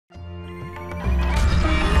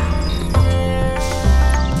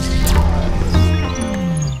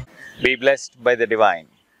Be blessed by the divine.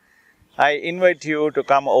 I invite you to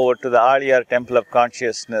come over to the Aliyar Temple of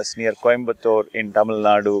Consciousness near Coimbatore in Tamil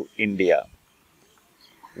Nadu, India.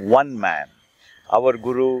 One man, our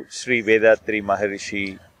Guru Sri Vethathiri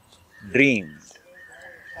Maharishi, dreamed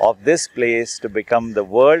of this place to become the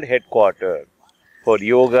world headquarters for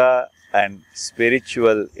yoga and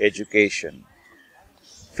spiritual education.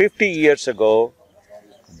 50 years ago,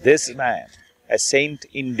 this man, a saint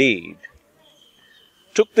indeed,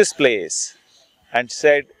 took this place and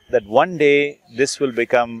said that one day this will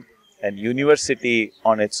become an university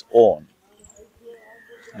on its own.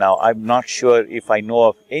 Now, I'm not sure if I know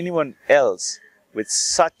of anyone else with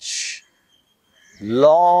such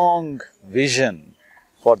long vision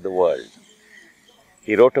for the world.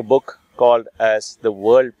 He wrote a book called as The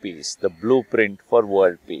World Peace, the Blueprint for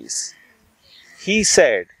World Peace. He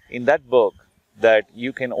said in that book that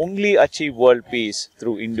you can only achieve world peace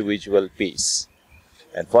through individual peace.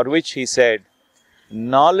 And for which he said,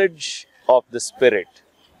 knowledge of the spirit,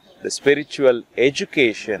 the spiritual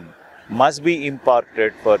education must be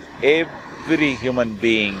imparted for every human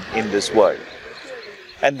being in this world.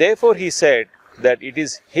 And therefore he said that it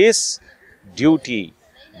is his duty,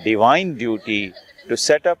 divine duty, to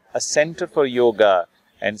set up a center for yoga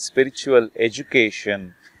and spiritual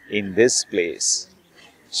education in this place.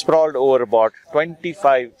 Sprawled over about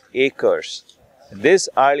 25 acres, this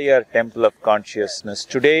Aliyar Temple of Consciousness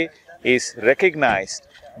today is recognized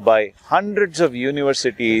by hundreds of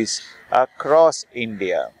universities across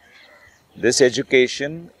India. This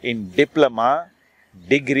education in diploma,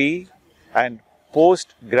 degree and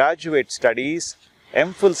postgraduate studies,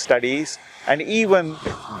 MPhil studies and even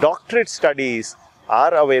doctorate studies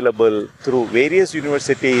are available through various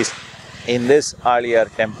universities in this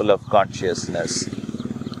Aliyar Temple of Consciousness.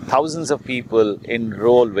 Thousands of people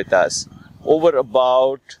enroll with us. Over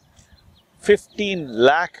about 15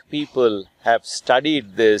 lakh people have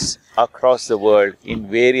studied this across the world in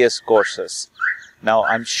various courses. Now,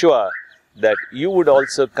 I'm sure that you would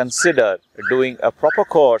also consider doing a proper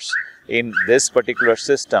course in this particular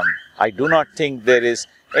system. I do not think there is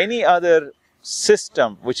any other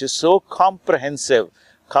system which is so comprehensive,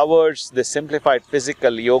 covers the simplified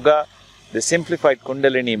physical yoga, the simplified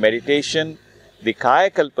Kundalini meditation, the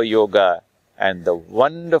Kalpa yoga, and the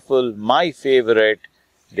wonderful, my favorite,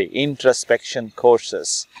 the introspection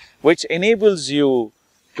courses, which enables you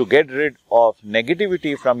to get rid of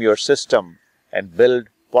negativity from your system and build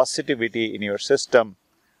positivity in your system,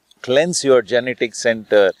 cleanse your genetic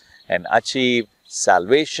center and achieve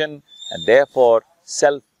salvation and therefore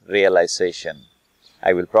self-realization.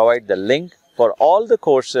 I will provide the link for all the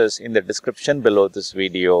courses in the description below this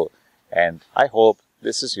video, and I hope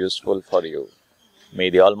this is useful for you. May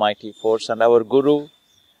the Almighty Force and our Guru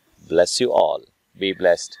bless you all. Be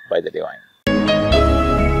blessed by the divine.